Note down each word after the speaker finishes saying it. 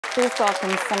Please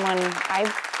welcome someone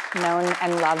I've known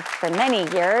and loved for many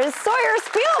years, Sawyer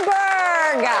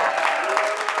Spielberg!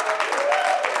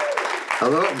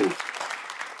 Hello.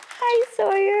 Hi,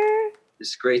 Sawyer.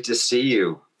 It's great to see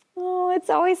you. Oh, it's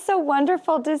always so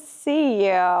wonderful to see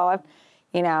you.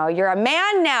 You know, you're a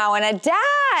man now and a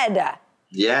dad.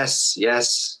 Yes.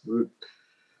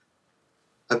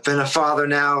 I've been a father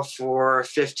now for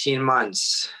 15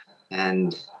 months,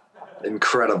 and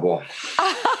incredible.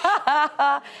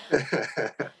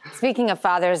 Speaking of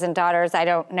fathers and daughters, I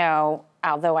don't know,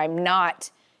 although I'm not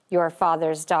your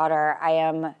father's daughter, I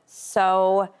am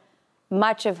so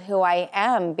much of who I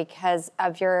am because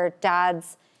of your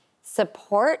dad's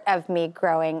support of me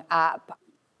growing up.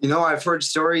 You know, I've heard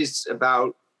stories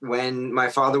about when my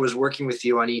father was working with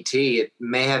you on ET. It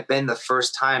may have been the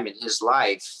first time in his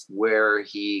life where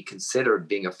he considered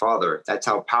being a father. That's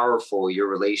how powerful your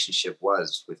relationship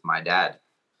was with my dad.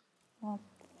 Well,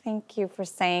 thank you for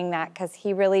saying that, because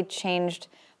he really changed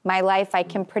my life. I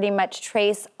can pretty much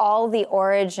trace all the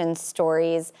origin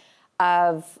stories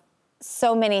of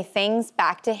so many things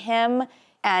back to him.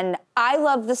 And I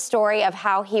love the story of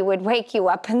how he would wake you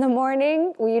up in the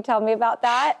morning. Will you tell me about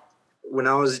that? When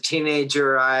I was a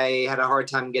teenager, I had a hard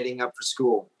time getting up for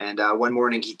school. And one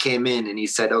morning he came in and he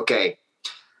said, okay,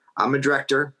 I'm a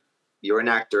director, you're an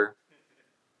actor.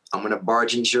 I'm going to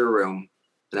barge into your room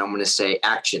and I'm going to say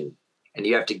action. And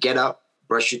you have to get up,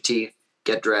 brush your teeth,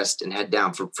 get dressed, and head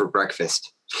down for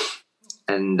breakfast.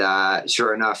 And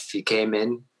sure enough, he came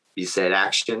in, he said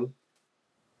action.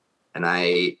 And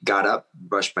I got up,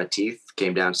 brushed my teeth,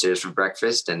 came downstairs for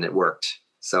breakfast, and it worked.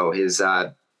 So his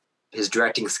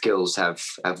directing skills have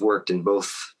worked in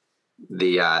both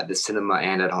the cinema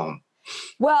and at home.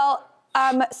 Well,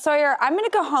 Sawyer, I'm going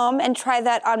to go home and try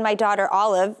that on my daughter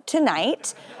Olive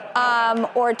tonight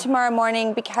or tomorrow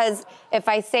morning, because if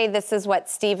I say this is what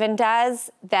Steven does,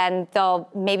 then they'll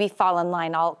maybe fall in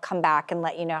line. I'll come back and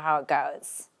let you know how it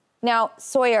goes. Now,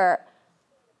 Sawyer,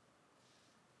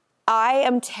 I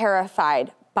am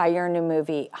terrified by your new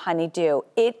movie, Honeydew.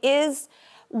 It is,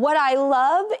 what I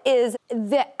love is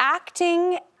the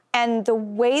acting and the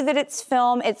way that it's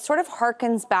filmed. It sort of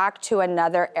harkens back to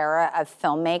another era of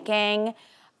filmmaking.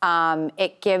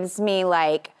 It gives me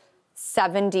like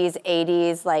 70s,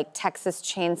 80s, like Texas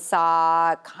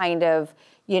Chainsaw kind of,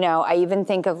 you know, I even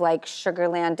think of like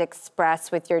Sugarland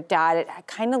Express with your dad. It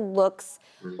kind of looks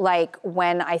like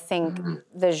when I think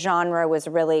the genre was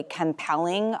really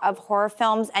compelling of horror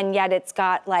films, and yet it's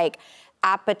got like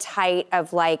appetite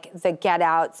of like the Get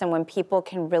Outs and when people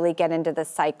can really get into the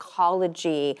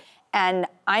psychology. And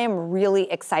I am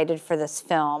really excited for this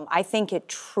film. I think it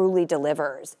truly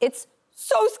delivers. It's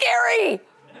so scary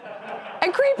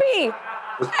and creepy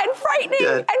and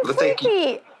frightening and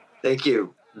freaky. Thank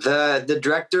you. The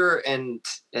director and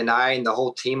I and the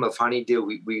whole team of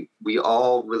Honeydew, we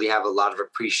all really have a lot of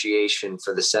appreciation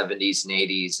for the 70s and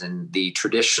 80s and the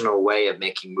traditional way of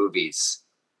making movies,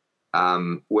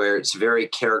 where it's very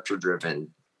character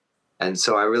driven. And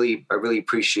so I really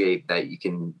appreciate that you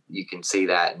can see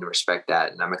that and respect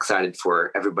that. And I'm excited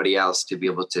for everybody else to be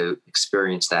able to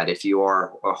experience that. If you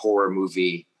are a horror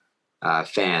movie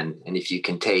fan, and if you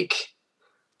can take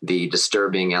the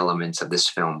disturbing elements of this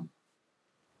film.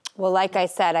 Well, like I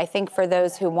said, I think for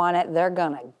those who want it, they're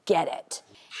gonna get it.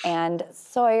 And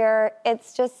Sawyer,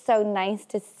 it's just so nice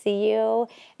to see you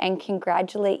and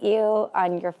congratulate you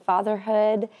on your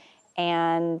fatherhood.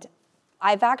 And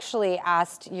I've actually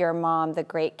asked your mom, the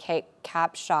great Kate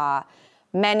Capshaw,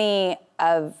 many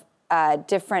of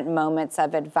different moments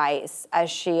of advice, as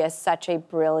she is such a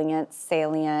brilliant,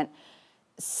 salient,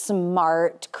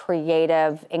 smart,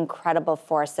 creative, incredible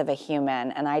force of a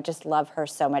human. And I just love her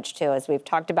so much too. As we've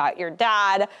talked about your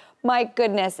dad, my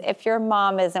goodness, if your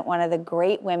mom isn't one of the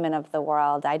great women of the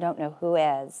world, I don't know who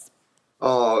is.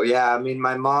 Oh yeah, I mean,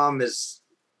 my mom is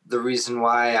the reason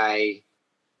why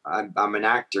I'm an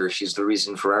actor. She's the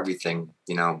reason for everything,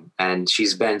 you know, and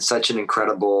she's been such an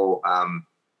incredible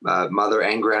mother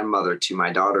and grandmother to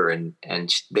my daughter, and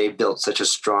they built such a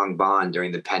strong bond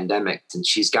during the pandemic. And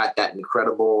she's got that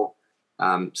incredible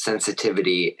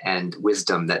sensitivity and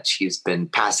wisdom that she's been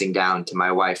passing down to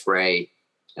my wife, Ray,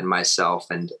 and myself.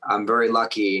 And I'm very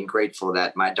lucky and grateful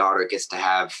that my daughter gets to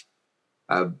have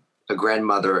a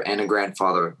grandmother and a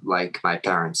grandfather like my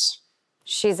parents.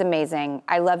 She's amazing.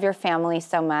 I love your family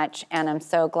so much, and I'm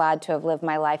so glad to have lived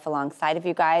my life alongside of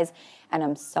you guys. And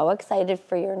I'm so excited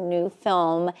for your new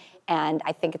film, and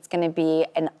I think it's going to be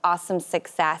an awesome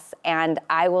success. And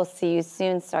I will see you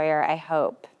soon, Sawyer, I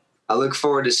hope. I look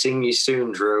forward to seeing you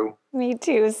soon, Drew. Me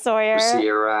too, Sawyer. We'll see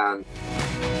you around.